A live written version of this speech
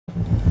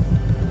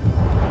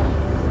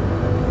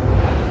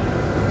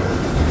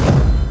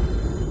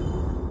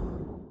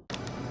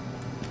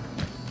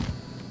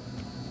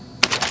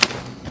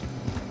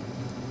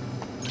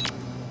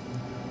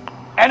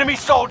Enemy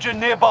soldier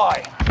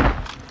nearby.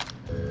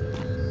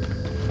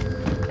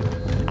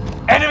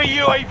 Enemy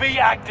UAV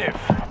active.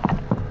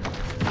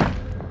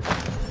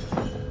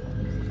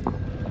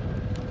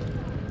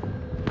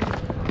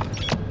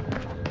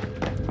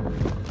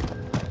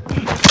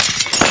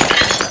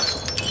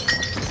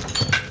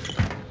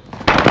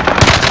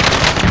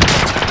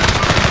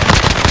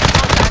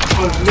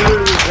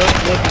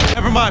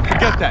 Never mind,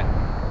 forget that.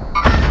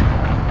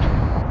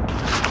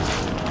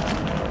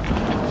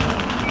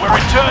 We're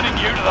returning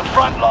you to the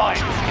front lines.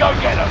 Go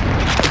get them.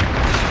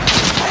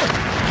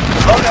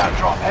 Loadout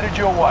drop headed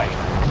your way.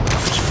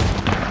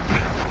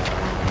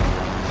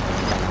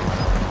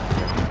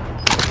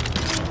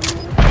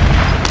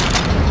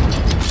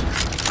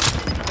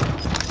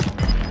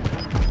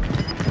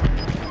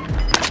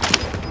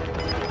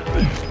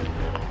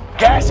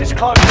 Gas is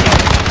closing in.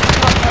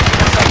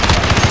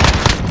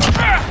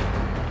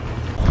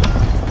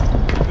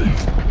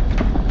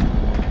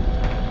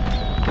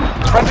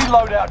 Friendly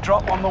loadout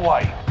drop on the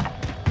way.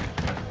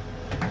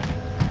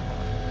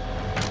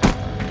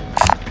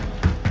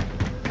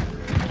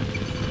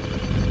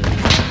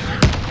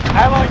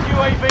 Allied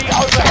UAV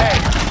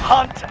overhead.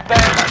 Hunt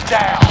them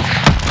down.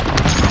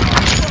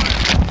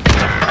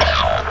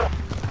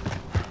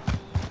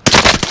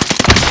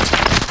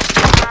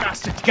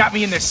 Bastard got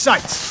me in their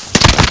sights.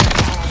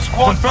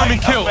 Squad Confirming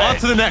mate kill. ahead.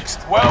 On to the next.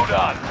 Well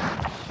done.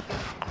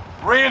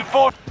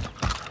 Reinforce.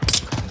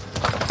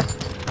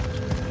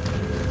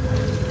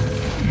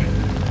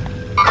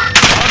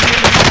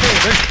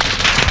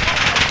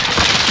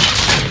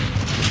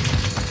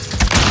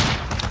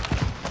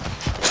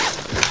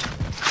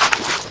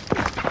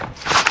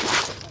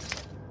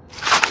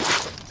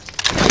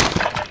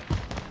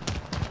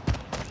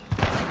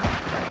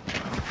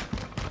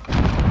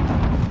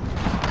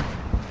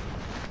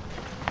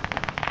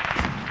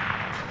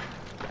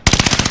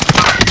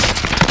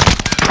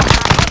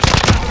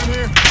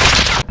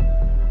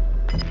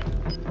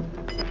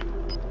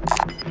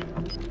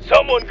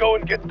 Someone go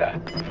and get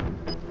that.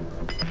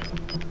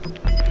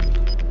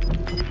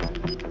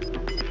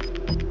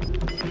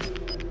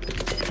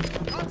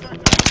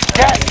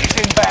 Gas is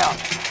inbound.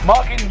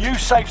 Marking new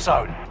safe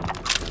zone.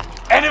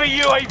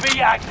 Enemy UAV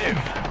active.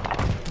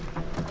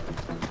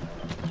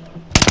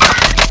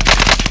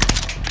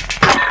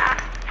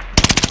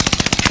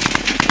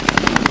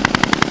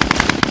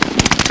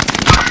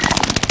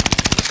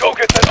 Go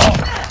get that off.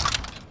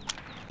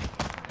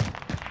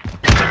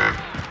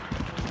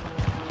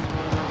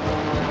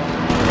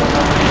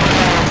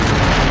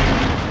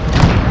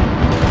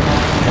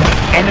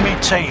 Enemy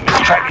team is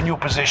tracking your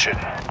position.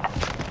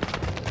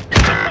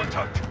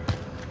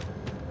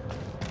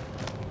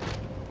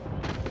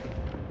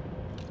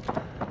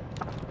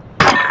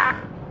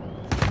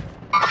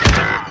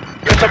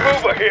 There's a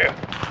mover here.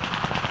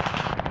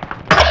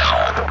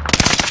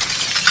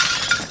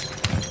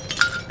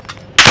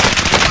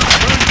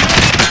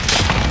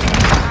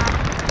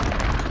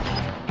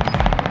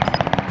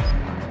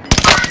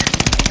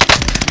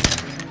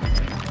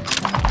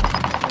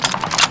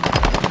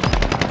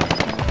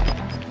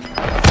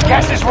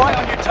 Gas is right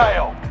on your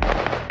tail.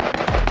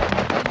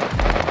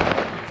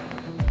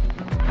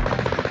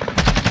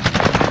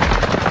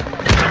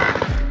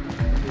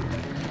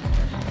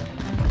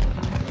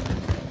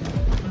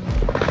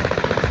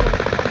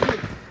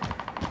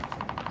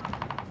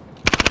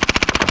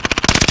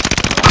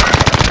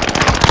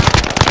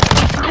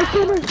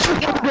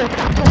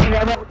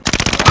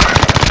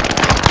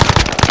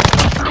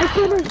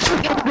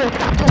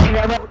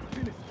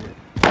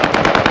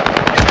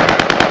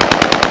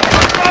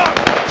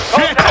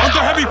 Shit! Under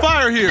heavy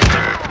fire here!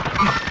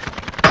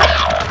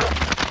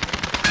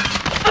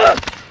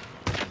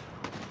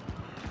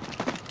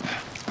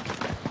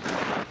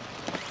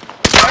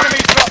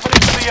 Enemy dropping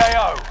into the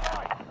AO.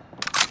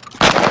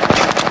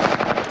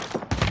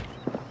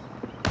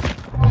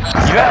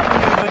 You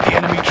outmaneuvered the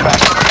enemy track.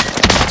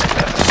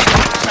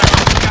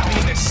 Got me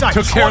in their sights.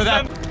 Took care of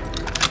that.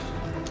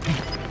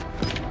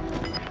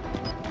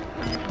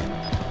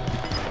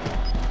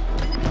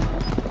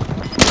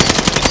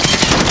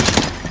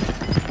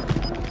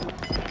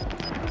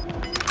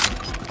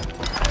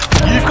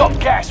 You've got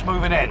gas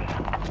moving in.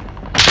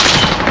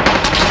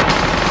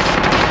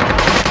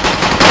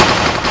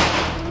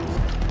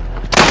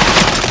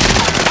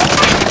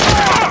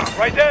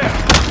 Right there.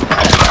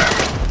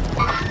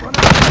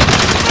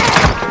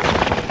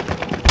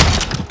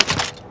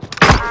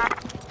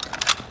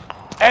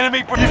 Enemy,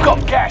 you've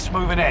got gas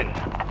moving in.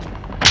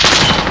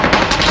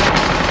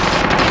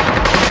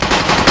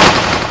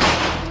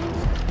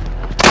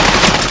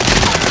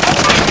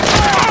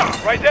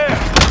 Right there.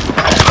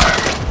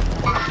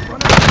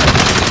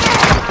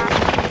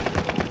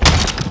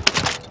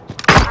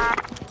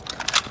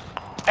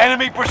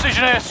 Enemy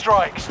precision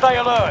airstrike. Stay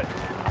alert.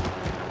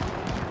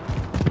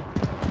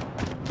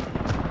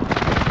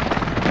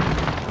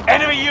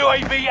 Enemy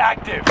UAV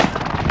active.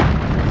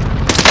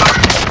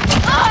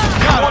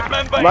 Squad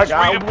member is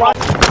redeployed.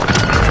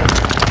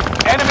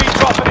 Enemy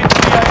dropping into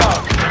the AO.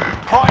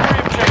 Primary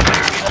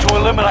objective is to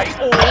eliminate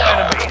all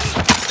enemies.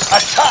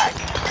 Attack!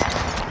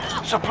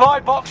 Supply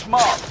box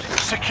marked.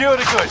 Secure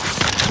the goods.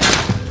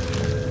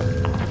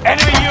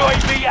 Enemy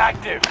UAV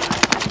active.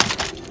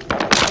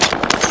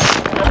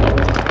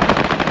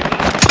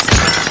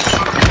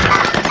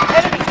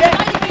 Enemy dead.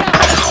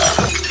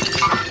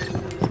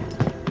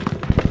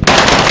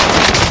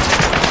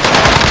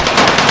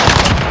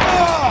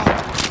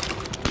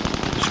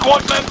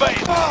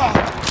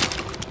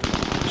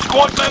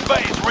 Squad member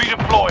is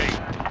redeploying.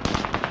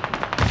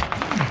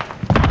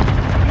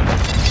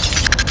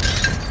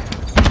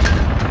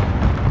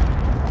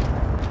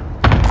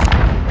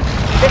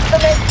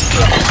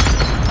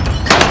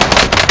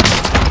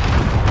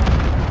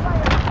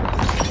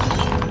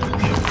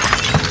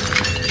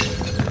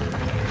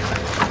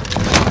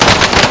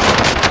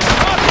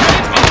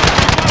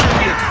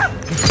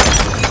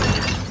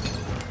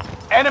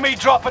 Enemy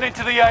dropping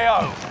into the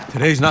AO.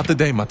 Today's not the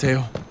day,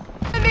 Mateo.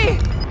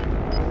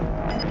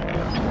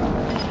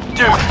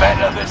 Do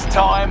better this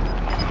time.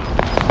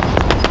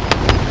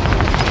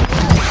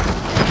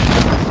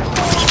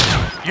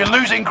 You're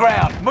losing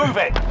ground. Move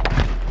it.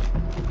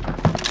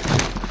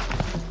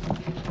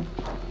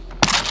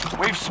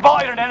 We've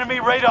spotted an enemy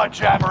radar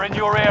jammer in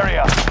your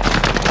area.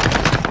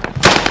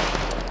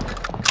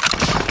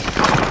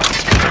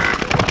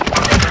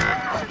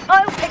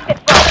 I'll take this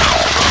one.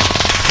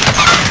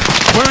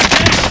 We're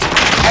engaged!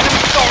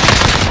 Enemy soldiers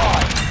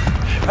nearby.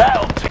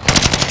 That'll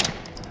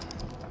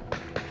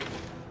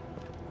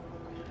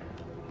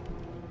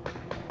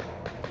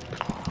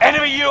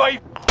Enemy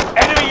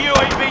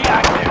UAV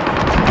active.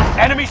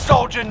 Enemy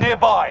soldier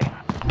nearby.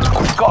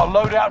 Got a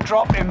loadout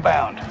drop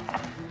inbound.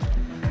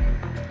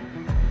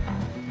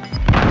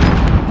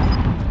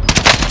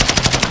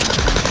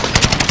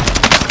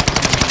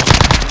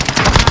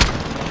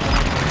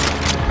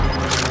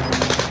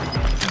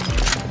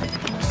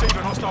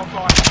 Receiving hostile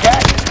fire.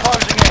 Gas is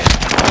closing in.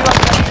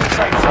 Relocating the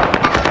safe zone.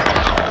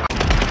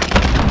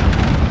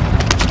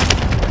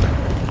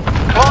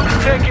 Clock's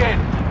ticking.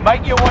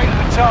 Make your way to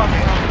the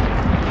target.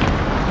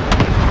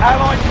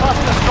 Allied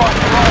cluster strike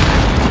arriving.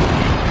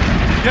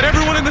 Get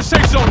everyone in the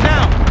safe zone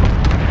now!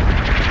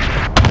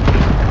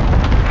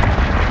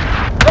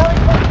 Going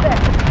for set.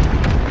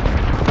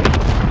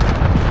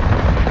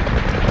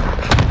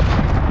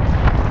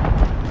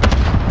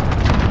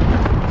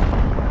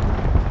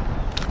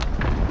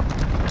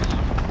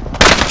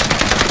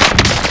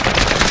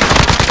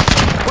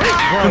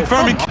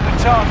 Confirming. The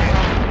target.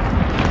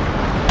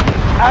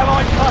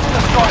 Allied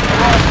cluster strike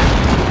arriving.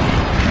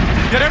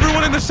 Get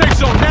everyone in the safe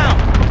zone now!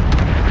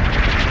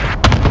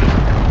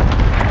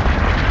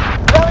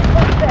 Going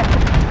for set.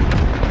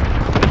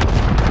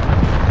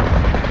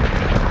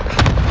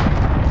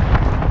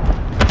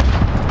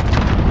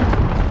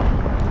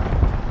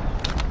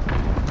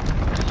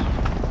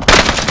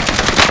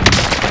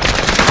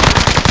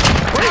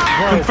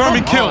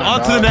 Confirming kill. On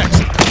to the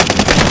next.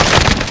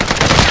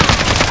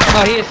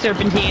 Oh, he is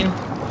serpentine.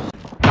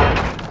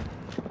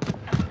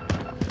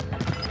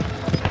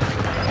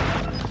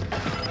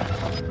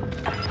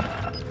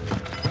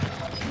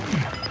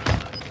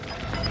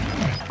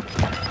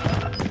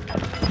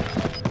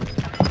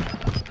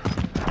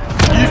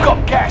 You've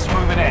got gas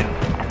moving in.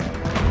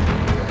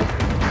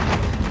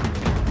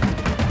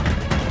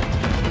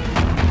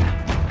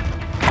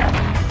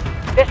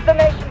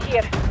 Destination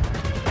here.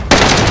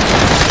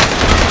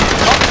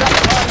 Contact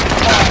target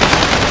fire.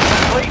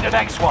 Complete the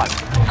next one.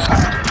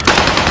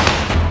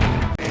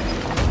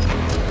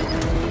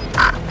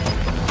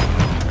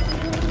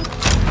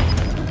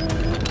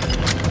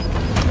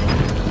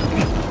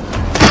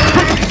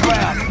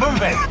 Ground.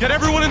 Move it. Get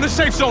everyone in the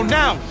safe zone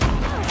now!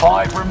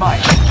 5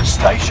 remain.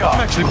 Stay sharp.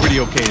 I'm actually pretty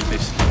okay at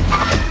this.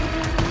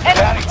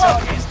 Bounty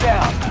target's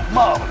down.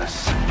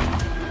 Marvelous.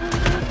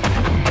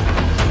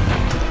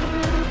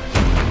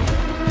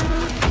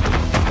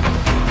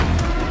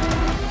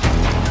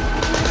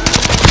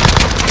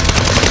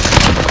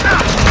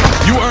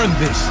 You earned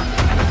this.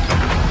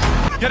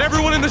 Get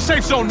everyone in the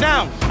safe zone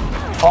now!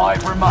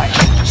 5 remain.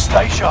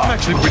 Stay sharp. I'm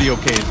actually pretty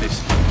okay at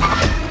this.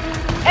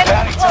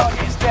 Bounty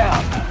target's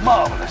down.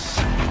 Marvelous.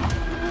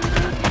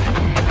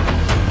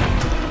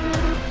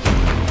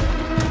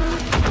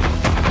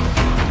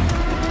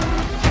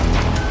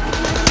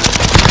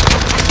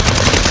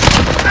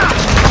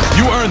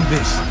 You earned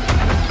this.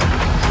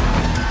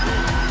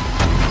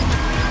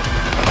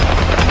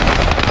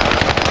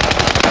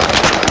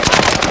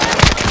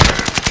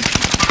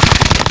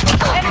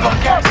 You got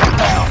gas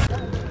inbound.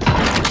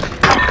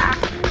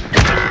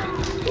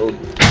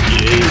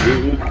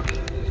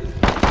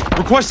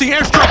 Requesting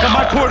airstrike on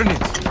my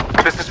coordinates.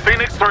 This is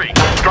Phoenix 3.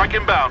 Strike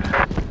inbound.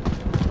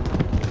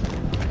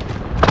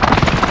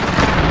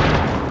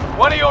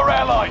 One of your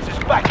allies is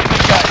back in the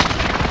game.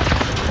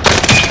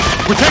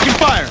 We're taking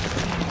fire.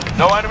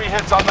 No enemy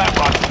hits on that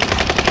one.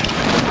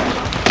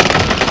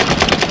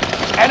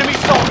 Enemy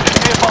soldiers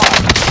nearby.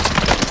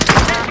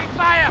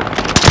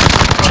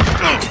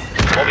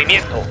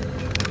 Movimiento.